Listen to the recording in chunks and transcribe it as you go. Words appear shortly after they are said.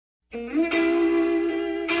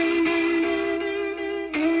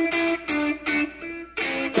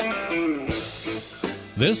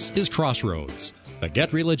This is Crossroads, the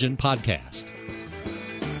Get Religion podcast.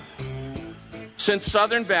 Since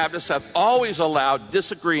Southern Baptists have always allowed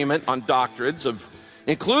disagreement on doctrines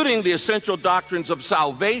including the essential doctrines of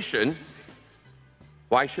salvation,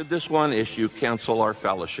 why should this one issue cancel our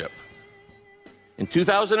fellowship? In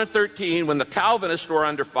 2013, when the Calvinists were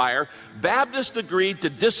under fire, Baptists agreed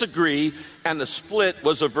to disagree and the split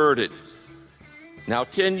was averted. Now,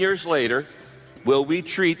 10 years later, will we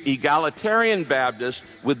treat egalitarian Baptists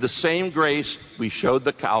with the same grace we showed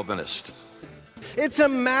the Calvinists? It's a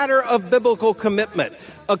matter of biblical commitment,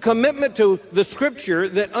 a commitment to the Scripture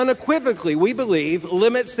that unequivocally, we believe,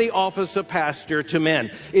 limits the office of pastor to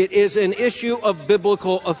men. It is an issue of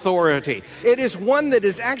biblical authority. It is one that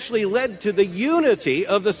has actually led to the unity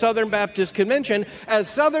of the Southern Baptist Convention, as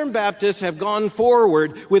Southern Baptists have gone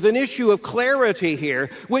forward with an issue of clarity here,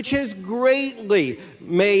 which has greatly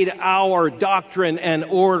made our doctrine and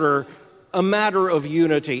order a matter of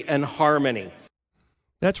unity and harmony.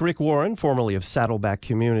 That's Rick Warren, formerly of Saddleback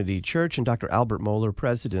Community Church, and Dr. Albert Mohler,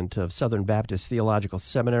 president of Southern Baptist Theological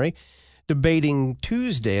Seminary, debating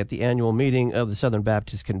Tuesday at the annual meeting of the Southern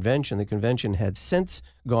Baptist Convention. The convention had since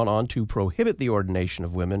gone on to prohibit the ordination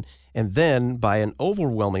of women, and then, by an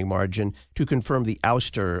overwhelming margin, to confirm the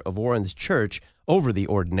ouster of Warren's church over the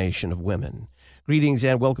ordination of women. Greetings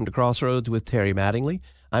and welcome to Crossroads with Terry Mattingly.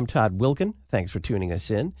 I'm Todd Wilkin. Thanks for tuning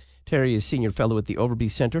us in. Terry is Senior Fellow at the Overby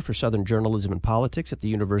Center for Southern Journalism and Politics at the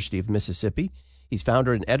University of Mississippi. He's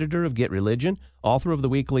founder and editor of Get Religion, author of the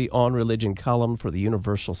weekly On Religion column for the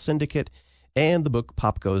Universal Syndicate, and the book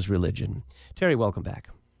Pop Goes Religion. Terry, welcome back.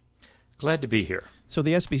 Glad to be here. So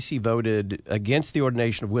the SBC voted against the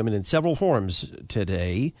ordination of women in several forms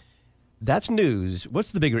today. That's news.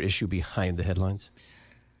 What's the bigger issue behind the headlines?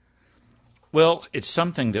 Well, it's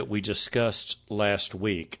something that we discussed last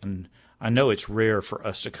week, and I know it's rare for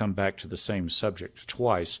us to come back to the same subject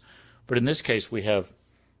twice, but in this case we have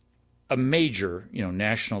a major,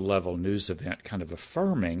 national level news event kind of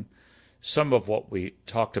affirming some of what we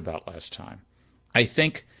talked about last time. I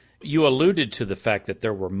think you alluded to the fact that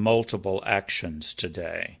there were multiple actions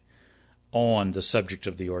today on the subject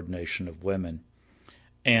of the ordination of women,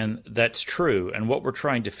 and that's true. And what we're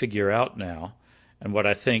trying to figure out now, and what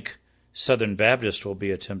I think Southern Baptists will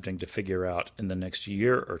be attempting to figure out in the next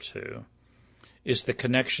year or two, is the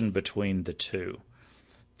connection between the two.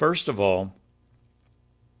 First of all,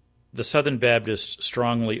 the Southern Baptists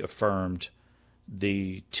strongly affirmed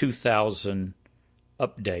the 2000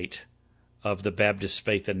 update of the Baptist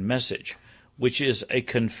Faith and Message, which is a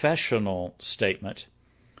confessional statement,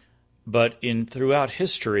 but throughout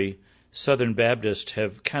history, Southern Baptists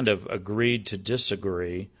have kind of agreed to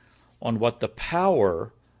disagree on what the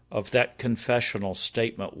power of that confessional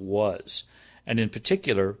statement was, and in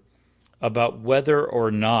particular, about whether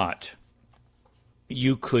or not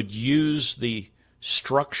you could use the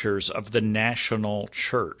structures of the National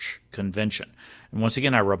Church Convention. And once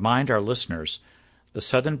again, I remind our listeners, the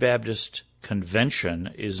Southern Baptist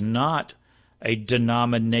Convention is not a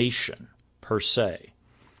denomination per se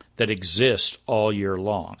that exists all year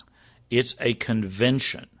long. It's a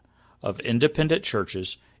convention of independent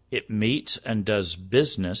churches. It meets and does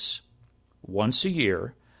business once a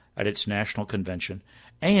year at its national convention,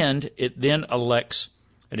 and it then elects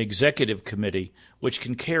an executive committee which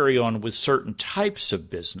can carry on with certain types of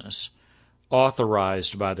business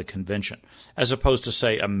authorized by the convention, as opposed to,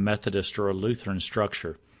 say, a Methodist or a Lutheran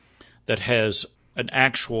structure that has an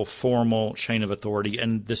actual formal chain of authority,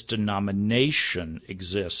 and this denomination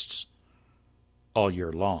exists all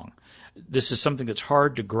year long. This is something that's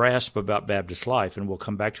hard to grasp about Baptist life, and we'll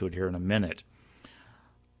come back to it here in a minute.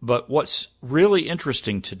 But what's really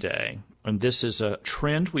interesting today, and this is a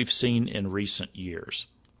trend we've seen in recent years,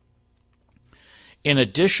 in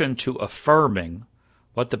addition to affirming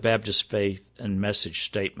what the Baptist Faith and Message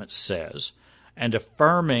statement says, and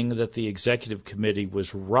affirming that the executive committee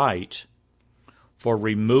was right for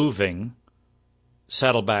removing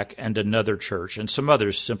Saddleback and another church, and some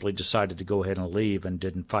others simply decided to go ahead and leave and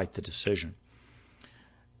didn't fight the decision.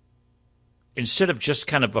 Instead of just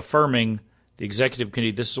kind of affirming the executive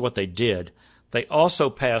committee, this is what they did, they also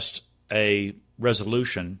passed a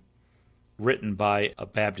resolution written by a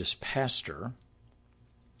Baptist pastor,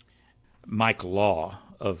 Mike Law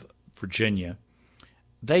of Virginia.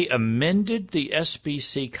 They amended the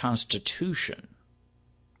SBC Constitution.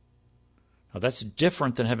 Now, that's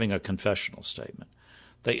different than having a confessional statement.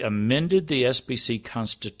 They amended the SBC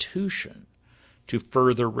Constitution to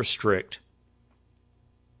further restrict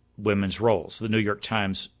women's roles. The New York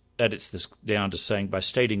Times edits this down to saying, by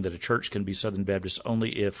stating that a church can be Southern Baptist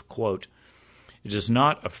only if, quote, it does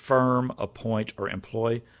not affirm, appoint, or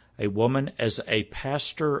employ a woman as a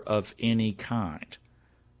pastor of any kind,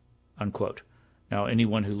 unquote. Now,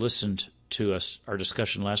 anyone who listened to our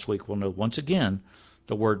discussion last week will know, once again,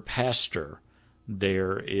 the word pastor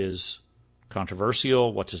there is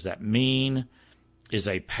controversial. What does that mean? Is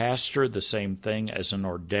a pastor the same thing as an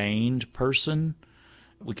ordained person?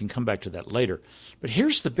 We can come back to that later. But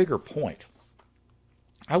here's the bigger point.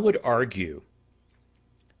 I would argue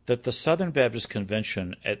that the Southern Baptist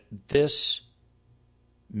Convention at this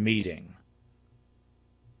meeting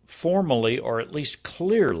formally, or at least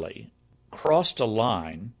clearly, crossed a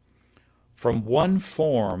line from one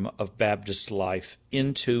form of Baptist life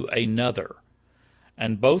into another.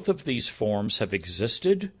 And both of these forms have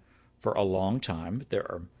existed for a long time. There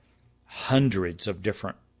are hundreds of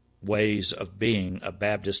different ways of being a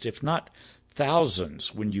Baptist, if not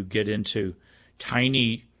thousands, when you get into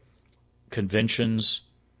tiny conventions,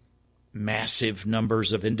 massive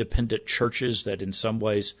numbers of independent churches that in some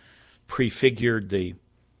ways prefigured the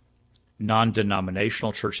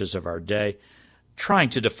non-denominational churches of our day. Trying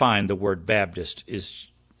to define the word Baptist is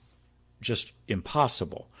just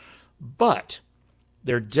impossible. But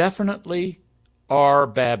there definitely are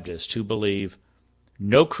Baptists who believe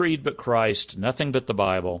no creed but Christ, nothing but the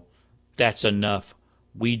Bible. That's enough.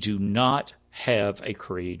 We do not have a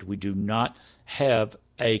creed. We do not have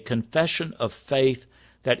a confession of faith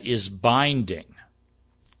that is binding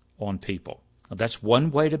on people. Now, that's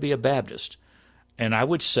one way to be a Baptist. And I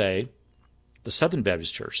would say the Southern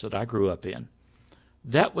Baptist Church that I grew up in,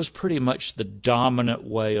 that was pretty much the dominant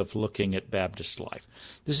way of looking at Baptist life.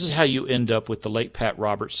 This is how you end up with the late Pat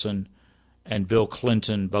Robertson and Bill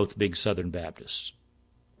Clinton, both big Southern Baptists.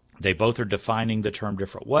 They both are defining the term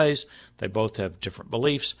different ways. They both have different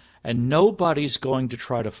beliefs. And nobody's going to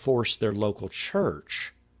try to force their local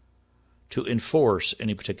church to enforce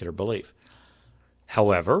any particular belief.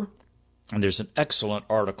 However, and there's an excellent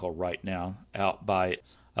article right now out by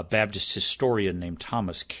a Baptist historian named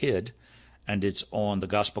Thomas Kidd, and it's on the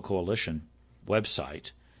Gospel Coalition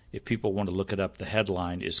website. If people want to look it up, the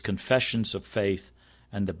headline is Confessions of Faith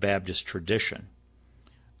and the Baptist Tradition.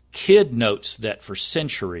 Kidd notes that for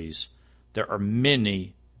centuries there are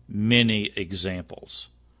many, many examples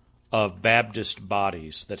of Baptist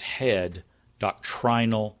bodies that had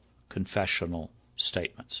doctrinal confessional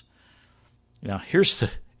statements. Now, here's the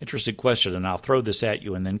interesting question, and I'll throw this at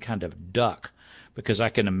you and then kind of duck, because I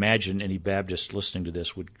can imagine any Baptist listening to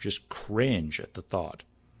this would just cringe at the thought.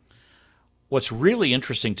 What's really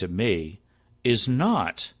interesting to me is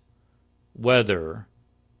not whether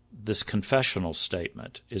this confessional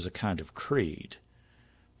statement is a kind of creed.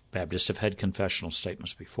 Baptists have had confessional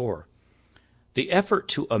statements before. The effort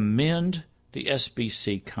to amend the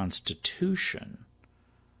SBC Constitution,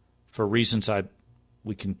 for reasons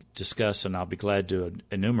we can discuss and I'll be glad to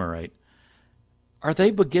enumerate, are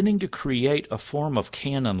they beginning to create a form of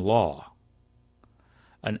canon law,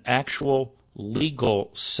 an actual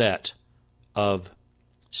legal set of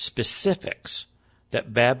specifics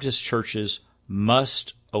that Baptist churches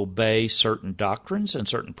must obey certain doctrines and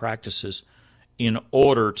certain practices in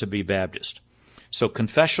order to be Baptist? So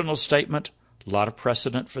confessional statement, a lot of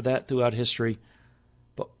precedent for that throughout history,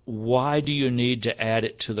 but why do you need to add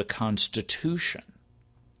it to the Constitution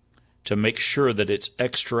to make sure that it's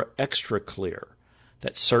extra clear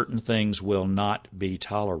that certain things will not be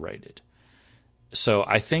tolerated? So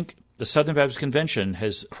I think the Southern Baptist Convention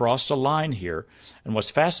has crossed a line here, and what's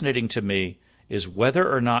fascinating to me is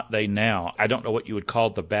whether or not they now, I don't know what you would call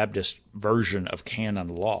the Baptist version of canon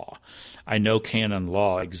law. I know canon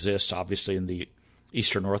law exists, obviously, in the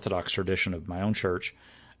Eastern Orthodox tradition of my own church,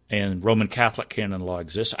 and Roman Catholic canon law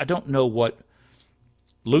exists. I don't know what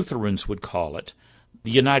Lutherans would call it.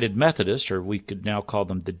 The United Methodists, or we could now call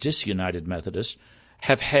them the Disunited Methodists,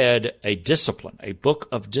 have had a discipline, a book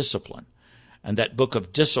of discipline. And that book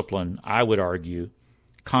of discipline, I would argue,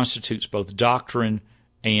 constitutes both doctrine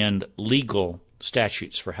and legal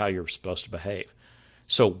statutes for how you're supposed to behave.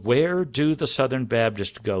 So where do the Southern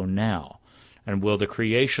Baptists go now? And will the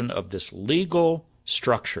creation of this legal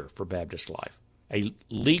structure for Baptist life, a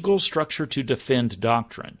legal structure to defend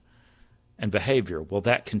doctrine and behavior, will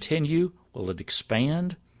that continue? Will it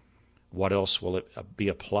expand? What else will it be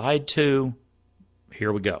applied to?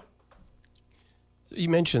 Here we go. You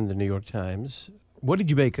mentioned the New York Times. What did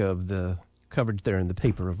you make of the coverage there in the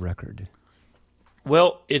paper of record?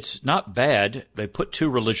 Well, it's not bad. They put 2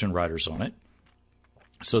 religion writers on it,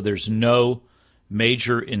 so there's no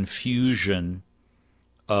major infusion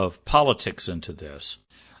of politics into this.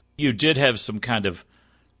 You did have some kind of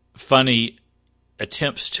funny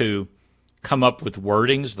attempts to come up with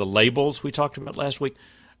wordings, the labels we talked about last week,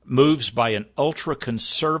 moves by an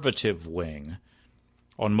ultra-conservative wing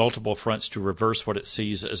on multiple fronts to reverse what it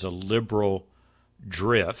sees as a liberal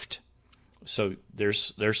drift. So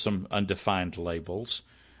there's some undefined labels.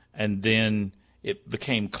 And then it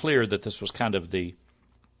became clear that this was kind of the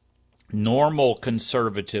normal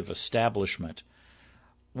conservative establishment.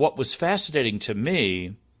 What was fascinating to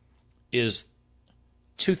me is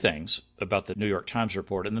two things about the New York Times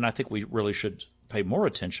report, and then I think we really should pay more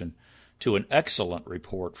attention to an excellent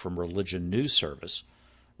report from Religion News Service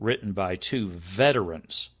written by two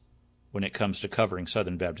veterans when it comes to covering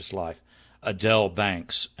Southern Baptist life, Adele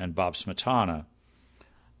Banks and Bob Smetana.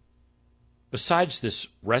 Besides this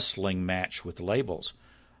wrestling match with labels,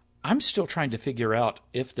 I'm still trying to figure out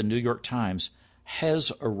if the New York Times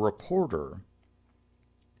has a reporter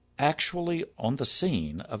actually on the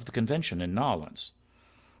scene of the convention in Nolens.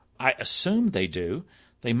 I assume they do.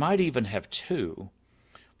 They might even have two.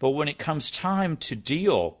 But when it comes time to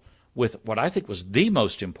deal with what I think was the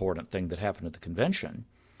most important thing that happened at the convention,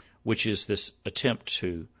 which is this attempt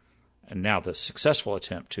to, and now the successful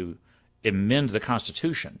attempt to amend the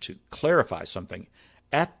Constitution, to clarify something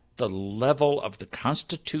at the level of the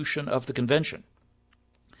Constitution of the convention.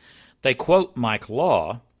 They quote Mike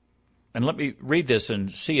Law, and let me read this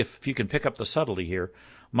and see if you can pick up the subtlety here.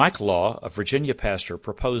 Mike Law, a Virginia pastor,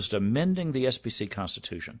 proposed amending the SBC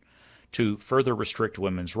Constitution to further restrict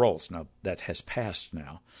women's roles. Now, that has passed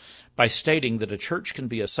now, by stating that a church can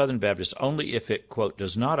be a Southern Baptist only if it, quote,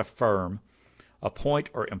 does not affirm, appoint,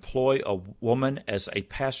 or employ a woman as a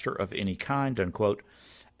pastor of any kind, unquote.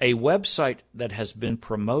 A website that has been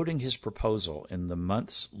promoting his proposal in the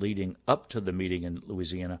months leading up to the meeting in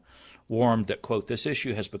Louisiana warned that, quote, this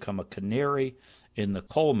issue has become a canary in the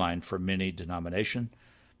coal mine for many denominations.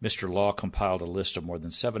 Mr. Law compiled a list of more than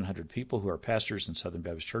 700 people who are pastors in Southern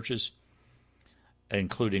Baptist churches,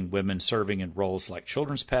 including women serving in roles like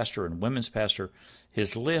children's pastor and women's pastor.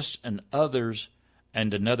 His list and others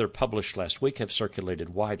and another published last week have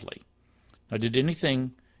circulated widely. Now, did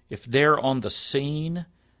anything, if they're on the scene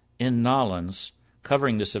in Nolens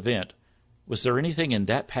covering this event, was there anything in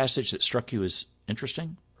that passage that struck you as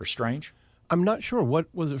interesting or strange? I'm not sure. What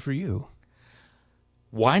was it for you?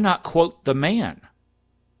 Why not quote the man?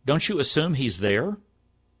 Don't you assume he's there?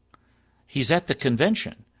 He's at the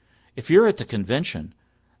convention. If you're at the convention,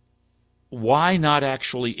 why not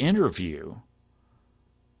actually interview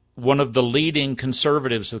one of the leading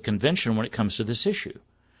conservatives of the convention when it comes to this issue?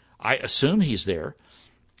 I assume he's there.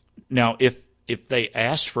 Now, if they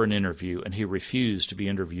asked for an interview and he refused to be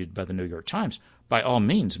interviewed by the New York Times, by all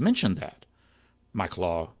means, mention that. Mike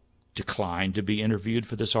Law declined to be interviewed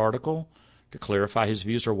for this article to clarify his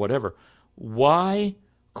views or whatever. Why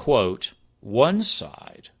quote one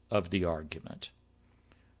side of the argument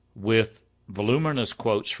with voluminous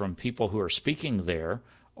quotes from people who are speaking there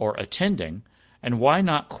or attending, and why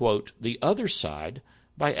not quote the other side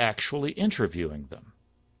by actually interviewing them?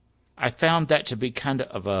 I found that to be kind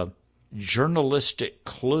of a journalistic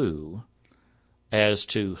clue as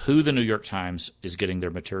to who the New York Times is getting their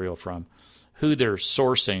material from, who they're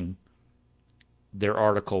sourcing their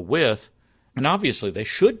article with, and obviously they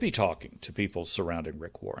should be talking to people surrounding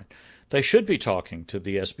Rick Warren. They should be talking to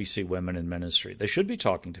the SBC Women in Ministry. They should be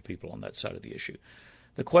talking to people on that side of the issue.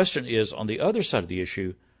 The question is, on the other side of the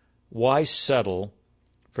issue, why settle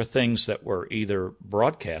for things that were either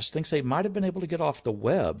broadcast, things they might have been able to get off the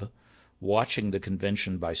web, watching the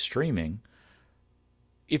convention by streaming?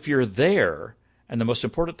 If you're there, and the most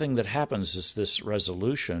important thing that happens is this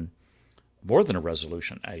resolution, more than a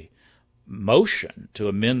resolution, a motion to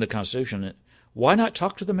amend the Constitution, why not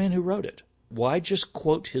talk to the man who wrote it? Why just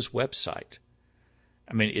quote his website?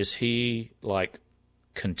 I mean, is he, like,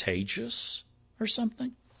 contagious or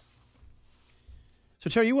something? So,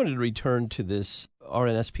 Terry, you wanted to return to this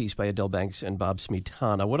RNS piece by Adele Banks and Bob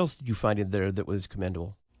Smetana. What else did you find in there that was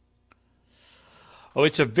commendable? Oh,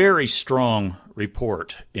 it's a very strong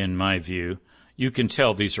report, in my view. You can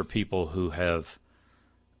tell these are people who have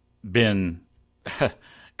been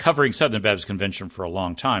covering Southern Baptist Convention for a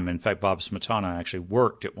long time. In fact, Bob Smetana actually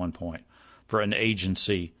worked at one point for an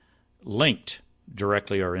agency linked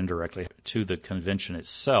directly or indirectly to the convention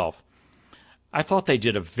itself. I thought they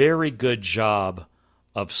did a very good job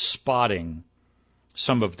of spotting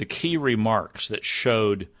some of the key remarks that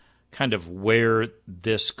showed kind of where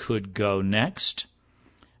this could go next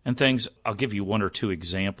and things. I'll give you one or two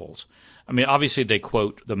examples. I mean, obviously they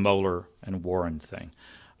quote the Moeller and Warren thing.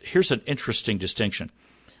 Here's an interesting distinction.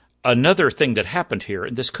 Another thing that happened here,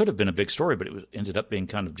 and this could have been a big story, but it ended up being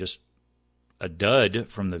kind of just a dud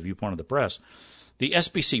from the viewpoint of the press. The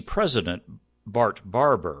SBC president, Bart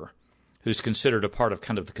Barber, who's considered a part of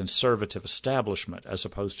kind of the conservative establishment, as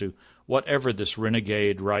opposed to whatever this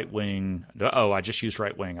renegade right-wing, I just used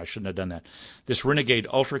right-wing, I shouldn't have done that, this renegade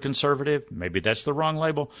ultra-conservative, maybe that's the wrong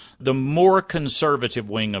label, the more conservative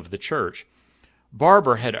wing of the church.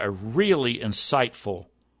 Barber had a really insightful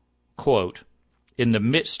quote in the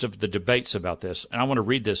midst of the debates about this, and I want to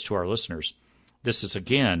read this to our listeners. This is,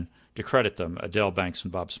 again, to credit them, Adele Banks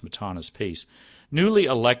and Bob Smetana's piece. Newly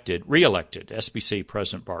re-elected SBC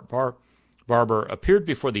President Barber appeared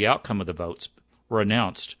before the outcome of the votes were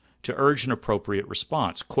announced to urge an appropriate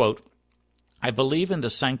response. Quote, "I believe in the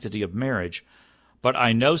sanctity of marriage, but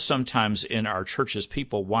I know sometimes in our churches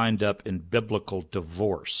people wind up in biblical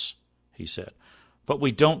divorce," he said. "But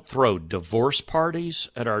we don't throw divorce parties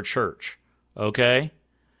at our church, okay?"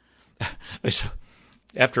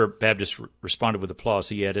 After Baptist responded with applause,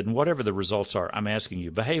 he added, "And whatever the results are, I'm asking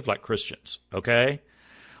you, behave like Christians, okay?"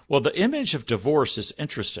 Well, the image of divorce is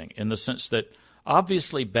interesting in the sense that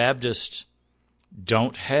obviously Baptists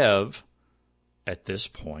don't have, at this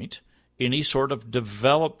point, any sort of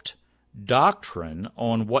developed doctrine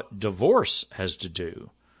on what divorce has to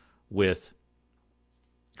do with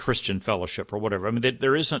Christian fellowship or whatever. I mean,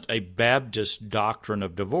 there isn't a Baptist doctrine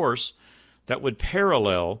of divorce that would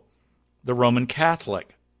parallel the Roman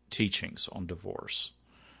Catholic teachings on divorce,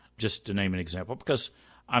 just to name an example, because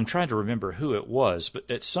I'm trying to remember who it was, but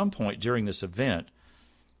at some point during this event,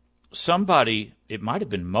 somebody, it might have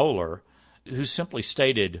been Moeller, who simply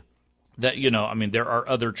stated that, there are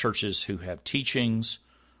other churches who have teachings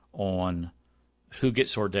on who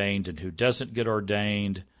gets ordained and who doesn't get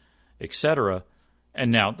ordained, etc.,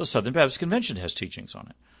 and now the Southern Baptist Convention has teachings on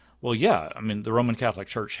it. Well, yeah, the Roman Catholic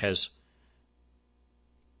Church has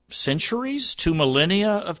centuries to millennia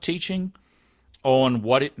of teaching on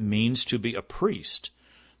what it means to be a priest.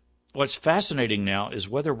 What's fascinating now is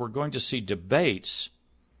whether we're going to see debates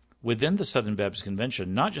within the Southern Baptist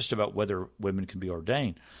Convention, not just about whether women can be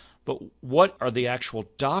ordained, but what are the actual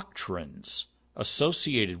doctrines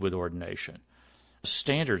associated with ordination,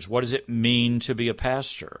 standards, what does it mean to be a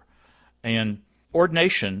pastor? And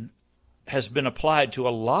ordination has been applied to a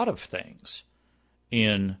lot of things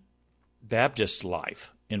in Baptist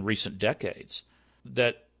life in recent decades,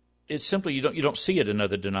 that it's simply you don't see it in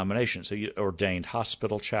other denominations. So you ordained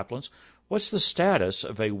hospital chaplains. What's the status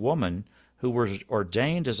of a woman who was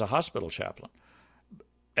ordained as a hospital chaplain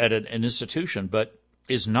at an institution, but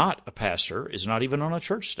is not a pastor, is not even on a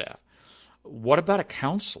church staff? What about a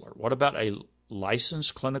counselor? What about a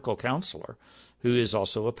licensed clinical counselor who is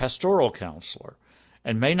also a pastoral counselor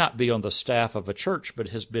and may not be on the staff of a church but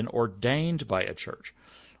has been ordained by a church?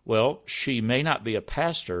 Well, she may not be a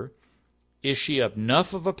pastor. Is she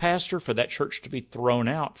enough of a pastor for that church to be thrown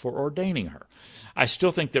out for ordaining her? I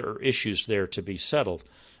still think there are issues there to be settled,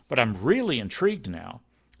 but I'm really intrigued now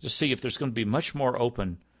to see if there's going to be much more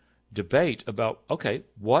open debate about, okay,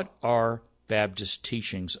 what are Baptist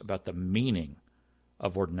teachings about the meaning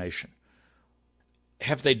of ordination?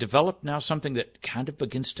 Have they developed now something that kind of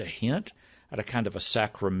begins to hint at a kind of a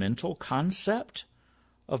sacramental concept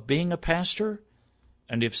of being a pastor?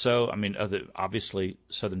 And if so, obviously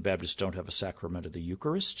Southern Baptists don't have a sacrament of the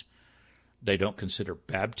Eucharist. They don't consider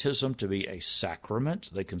baptism to be a sacrament.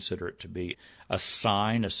 They consider it to be a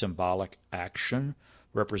sign, a symbolic action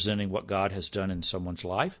representing what God has done in someone's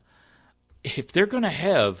life. If they're going to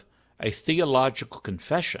have a theological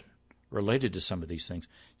confession related to some of these things,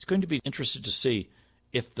 it's going to be interesting to see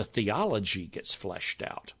if the theology gets fleshed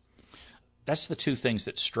out. That's the two things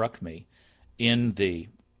that struck me in the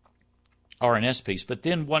RNS piece. But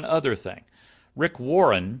then one other thing. Rick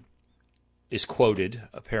Warren is quoted,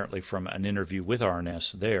 apparently from an interview with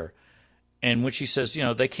RNS there, in which he says,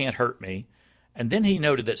 they can't hurt me. And then he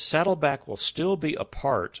noted that Saddleback will still be a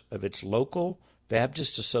part of its local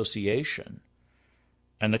Baptist Association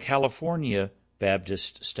and the California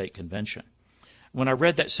Baptist State Convention. When I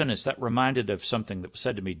read that sentence, that reminded of something that was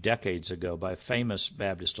said to me decades ago by a famous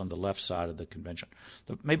Baptist on the left side of the convention,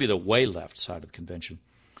 maybe the way left side of the convention,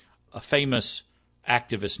 a famous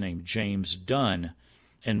activist named James Dunn.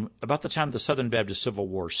 And about the time the Southern Baptist Civil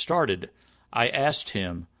War started, I asked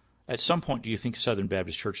him, at some point, do you think Southern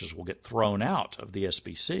Baptist churches will get thrown out of the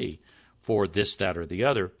SBC for this, that, or the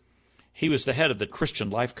other? He was the head of the Christian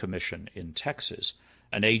Life Commission in Texas,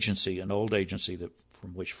 an old agency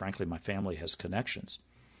from which, frankly, my family has connections.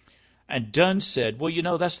 And Dunn said,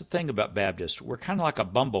 well, that's the thing about Baptists. We're kind of like a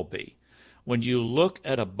bumblebee. When you look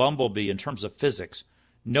at a bumblebee in terms of physics,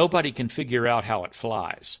 nobody can figure out how it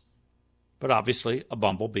flies. But obviously, a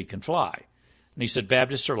bumblebee can fly. And he said,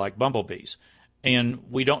 Baptists are like bumblebees.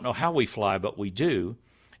 And we don't know how we fly, but we do.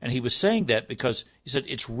 And he was saying that because he said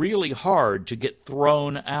it's really hard to get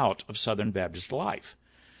thrown out of Southern Baptist life.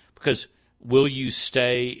 Because will you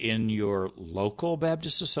stay in your local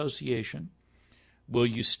Baptist association? Will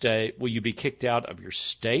you be kicked out of your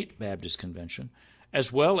state Baptist convention,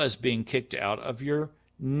 as well as being kicked out of your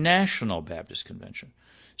national Baptist convention?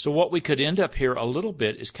 So what we could end up here a little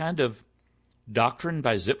bit is kind of doctrine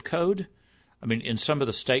by zip code. I mean, in some of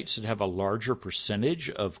the states that have a larger percentage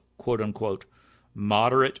of quote-unquote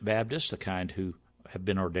moderate Baptists, the kind who have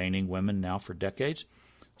been ordaining women now for decades,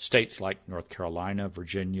 states like North Carolina,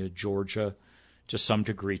 Virginia, Georgia, to some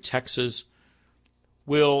degree Texas,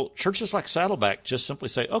 will churches like Saddleback just simply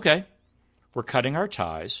say, okay, we're cutting our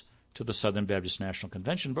ties to the Southern Baptist National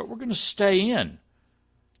Convention, but we're going to stay in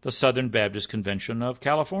the Southern Baptist Convention of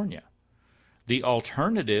California, the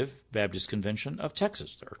Alternative Baptist Convention of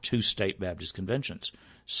Texas. There are two state Baptist conventions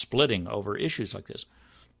splitting over issues like this.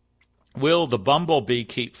 Will the bumblebee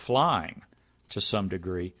keep flying to some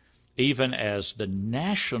degree, even as the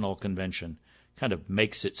National Convention kind of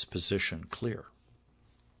makes its position clear?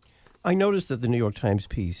 I noticed that the New York Times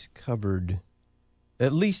piece covered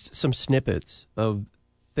at least some snippets of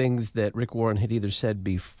things that Rick Warren had either said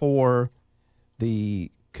before the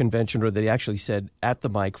convention or that he actually said at the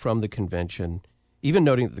mic from the convention, even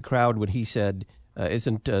noting that the crowd, when he said,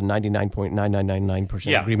 isn't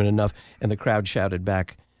 99.9999% agreement enough, and the crowd shouted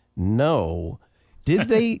back, no. Did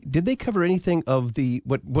they cover anything of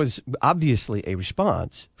what was obviously a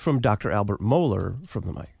response from Dr. Albert Mohler from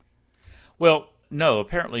the mic? Well, no,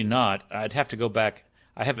 apparently not. I'd have to go back.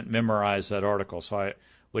 I haven't memorized that article, so I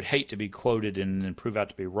would hate to be quoted and prove out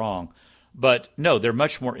to be wrong. But no, they're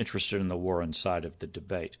much more interested in the Warren side of the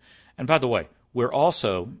debate. And by the way, we're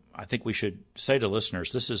also, I think we should say to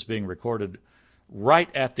listeners, this is being recorded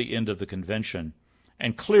right at the end of the convention,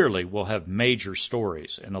 and clearly we'll have major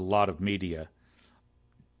stories in a lot of media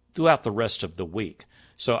throughout the rest of the week.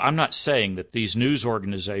 So I'm not saying that these news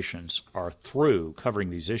organizations are through covering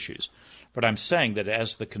these issues, but I'm saying that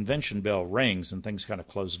as the convention bell rings and things kind of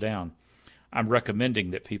close down, I'm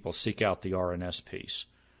recommending that people seek out the RNS piece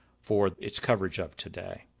for its coverage of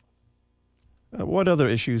today. What other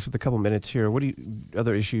issues, with a couple minutes here,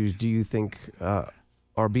 other issues do you think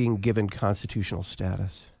are being given constitutional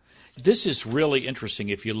status? This is really interesting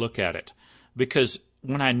if you look at it, because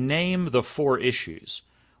when I name the four issues,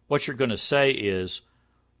 what you're going to say is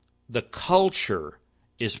the culture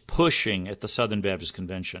is pushing at the Southern Baptist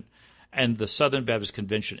Convention, and the Southern Baptist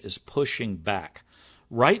Convention is pushing back.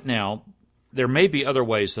 Right now, there may be other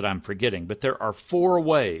ways that I'm forgetting, but there are four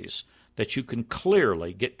ways that you can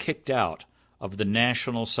clearly get kicked out of the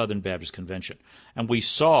National Southern Baptist Convention. And we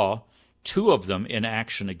saw two of them in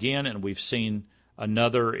action again, and we've seen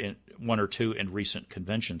one or two in recent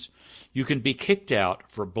conventions. You can be kicked out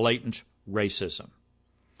for blatant racism.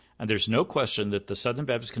 And there's no question that the Southern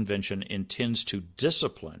Baptist Convention intends to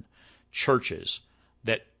discipline churches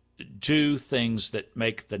that do things that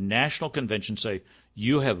make the National Convention say,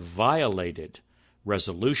 you have violated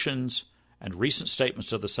resolutions and recent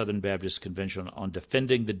statements of the Southern Baptist Convention on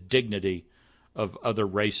defending the dignity of other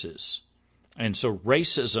races. And so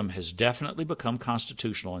racism has definitely become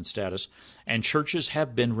constitutional in status, and churches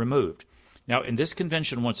have been removed. Now, in this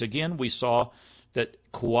convention, once again, we saw that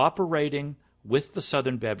cooperating with the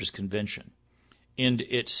Southern Baptist Convention in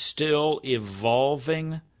its still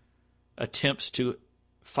evolving attempts to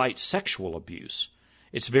fight sexual abuse,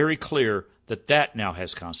 it's very clear that that now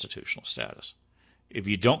has constitutional status. If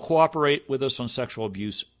you don't cooperate with us on sexual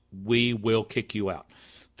abuse, we will kick you out.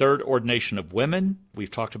 Third, ordination of women.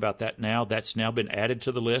 We've talked about that now. That's now been added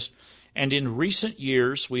to the list. And in recent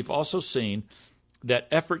years, we've also seen that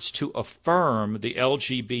efforts to affirm the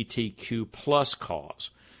LGBTQ plus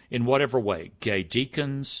cause in whatever way, gay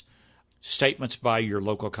deacons, statements by your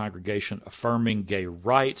local congregation affirming gay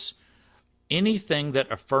rights, anything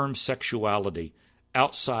that affirms sexuality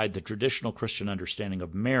outside the traditional Christian understanding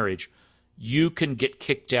of marriage, you can get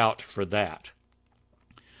kicked out for that.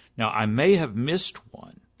 Now, I may have missed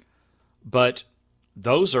one, but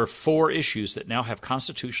those are four issues that now have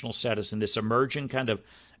constitutional status in this emerging kind of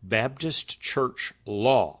Baptist church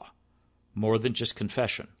law, more than just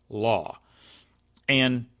confession, law.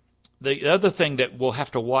 And the other thing that we'll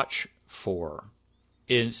have to watch for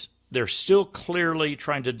is they're still clearly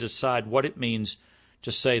trying to decide what it means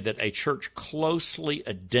to say that a church closely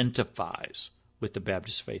identifies with the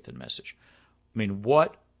Baptist faith and message. I mean,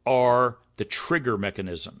 what are the trigger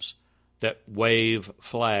mechanisms that wave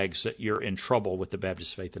flags that you're in trouble with the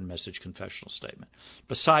Baptist faith and message confessional statement?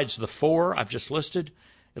 Besides the four I've just listed,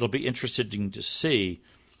 it'll be interesting to see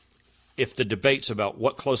if the debates about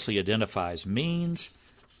what closely identifies means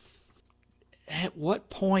at what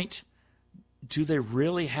point do they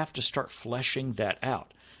really have to start fleshing that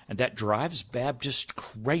out? And that drives Baptists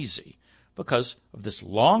crazy because of this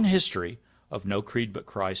long history of no creed but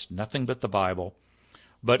Christ, nothing but the Bible.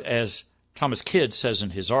 But as Thomas Kidd says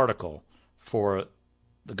in his article for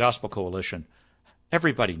the Gospel Coalition,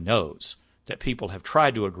 everybody knows that people have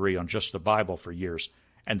tried to agree on just the Bible for years,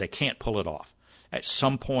 and they can't pull it off. At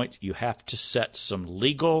some point, you have to set some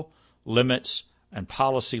legal limits and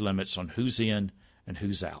policy limits on who's in and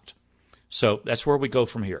who's out. So that's where we go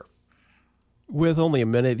from here. With only a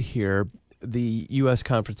minute here, the U.S.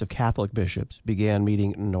 Conference of Catholic Bishops began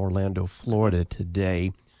meeting in Orlando, Florida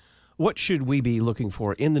today. What should we be looking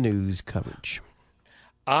for in the news coverage?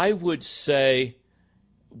 I would say,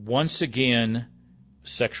 once again,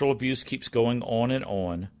 sexual abuse keeps going on and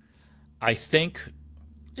on. I think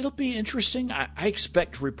it'll be interesting. I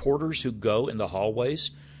expect reporters who go in the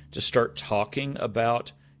hallways to start talking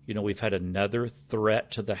about, we've had another threat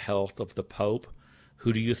to the health of the Pope.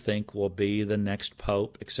 Who do you think will be the next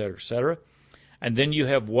Pope, et cetera, et cetera? And then you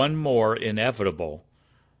have one more inevitable.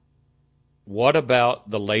 What about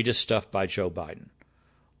the latest stuff by Joe Biden?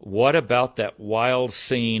 What about that wild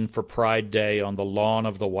scene for Pride Day on the lawn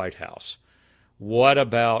of the White House? What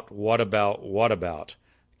about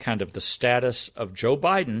kind of the status of Joe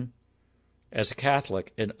Biden as a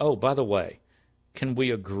Catholic? And, oh, by the way, can we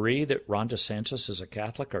agree that Ron DeSantis is a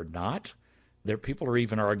Catholic or not? People are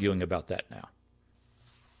even arguing about that now.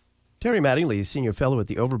 Terry Mattingly is Senior Fellow at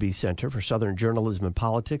the Overby Center for Southern Journalism and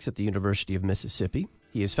Politics at the University of Mississippi.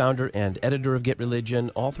 He is founder and editor of GetReligion,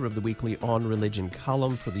 author of the weekly On Religion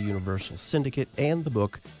column for the Universal Syndicate, and the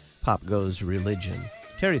book Pop Goes Religion.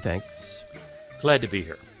 Terry, thanks. Glad to be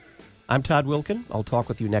here. I'm Todd Wilkin. I'll talk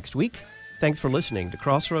with you next week. Thanks for listening to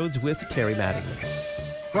Crossroads with Terry Mattingly.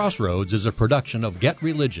 Crossroads is a production of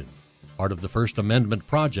GetReligion, part of the First Amendment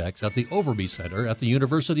projects at the Overby Center at the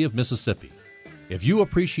University of Mississippi. If you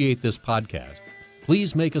appreciate this podcast,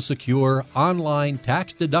 please make a secure, online,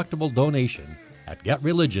 tax-deductible donation at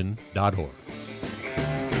GetReligion.org.